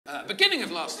Beginning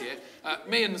of last year,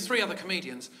 me and 3 other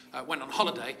comedians went on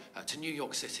holiday to New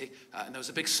York City, and there was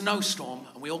a big snowstorm,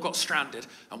 and we all got stranded,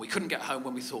 and we couldn't get home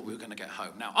when we thought we were going to get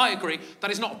home. Now, I agree,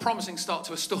 that is not a promising start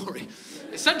to a story.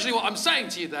 Essentially, what I'm saying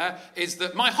to you there is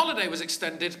that my holiday was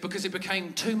extended because it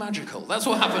became too magical. That's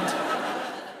what happened.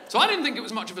 So I didn't think it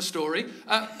was much of a story,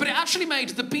 but it actually made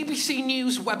the BBC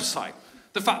News website.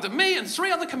 The fact that me and 3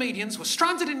 other comedians were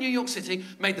stranded in New York City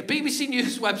made the BBC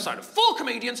News website of 4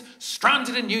 comedians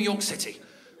stranded in New York City.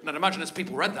 And I'd imagine as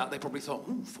people read that, they probably thought,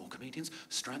 4 comedians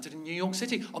stranded in New York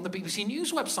City on the BBC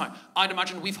News website. I'd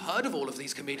imagine we've heard of all of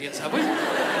these comedians, have we?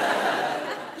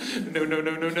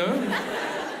 No.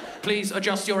 Please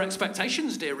adjust your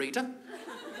expectations, dear reader.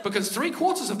 Because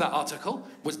 3/4 of that article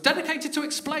was dedicated to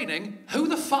explaining who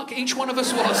the fuck each one of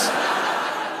us was.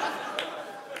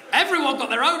 Everyone got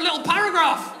their own little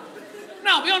paragraph.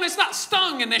 Now, I'll be honest, that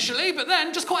stung initially, but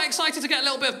then just quite excited to get a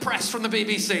little bit of press from the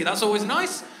BBC. That's always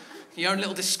nice. Your own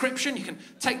little description. You can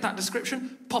take that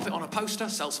description, pop it on a poster,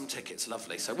 sell some tickets.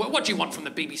 Lovely. So what do you want from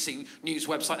the BBC News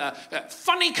website?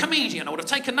 Funny comedian. I would have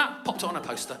taken that, popped it on a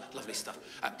poster. Lovely stuff.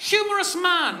 Humorous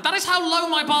man. That is how low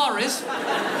my bar is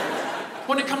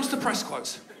when it comes to press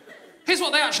quotes. Here's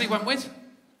what they actually went with.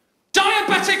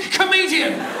 Diabetic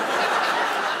comedian.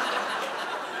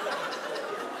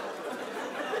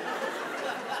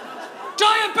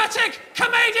 Diabetic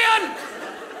comedian!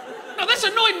 Now, this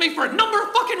annoyed me for a number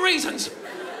of fucking reasons.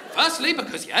 Firstly,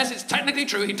 because, yes, it's technically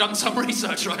true, he'd done some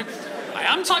research, right? I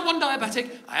am type 1 diabetic,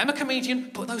 I am a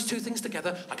comedian. Put those 2 things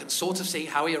together, I can sort of see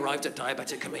how he arrived at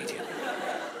diabetic comedian.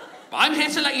 But I'm here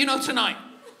to let you know tonight,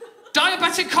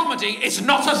 diabetic comedy is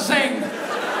not a thing.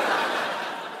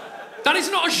 That is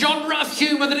not a genre of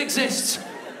humour that exists.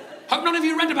 Hope none of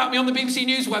you read about me on the BBC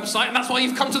News website, and that's why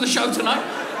you've come to the show tonight.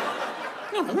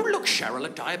 No, look, Cheryl, a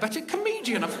diabetic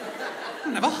comedian. I've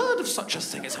never heard of such a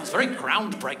thing. It sounds very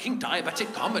groundbreaking,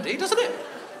 diabetic comedy, doesn't it?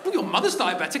 Well, your mother's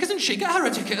diabetic, isn't she? Get her a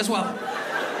ticket as well.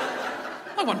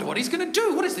 I wonder what he's going to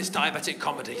do. What is this diabetic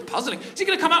comedy? Puzzling. Is he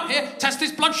going to come out here, test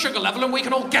his blood sugar level, and we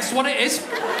can all guess what it is?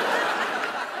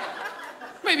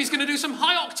 Maybe he's going to do some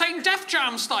high-octane Def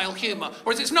Jam style humour,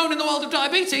 or as it's known in the world of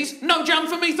diabetes, no jam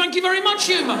for me, thank you very much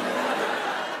humour.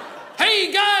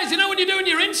 Hey guys, you know when you're doing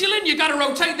your insulin, you gotta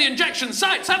rotate the injection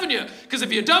sites, haven't you? Because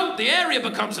if you don't, the area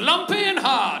becomes lumpy and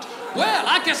hard. Well,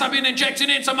 I guess I've been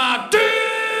injecting into my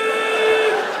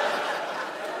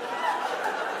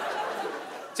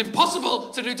It's impossible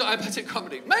to do diabetic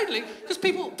comedy, mainly because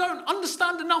people don't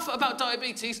understand enough about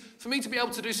diabetes for me to be able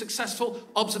to do successful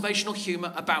observational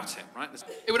humour about it, right?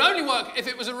 It would only work if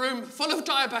it was a room full of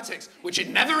diabetics, which it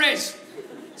never is.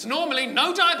 It's normally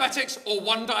no diabetics or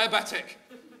 1 diabetic.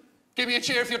 Give me a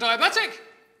cheer if you're diabetic.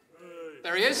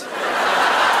 There he is.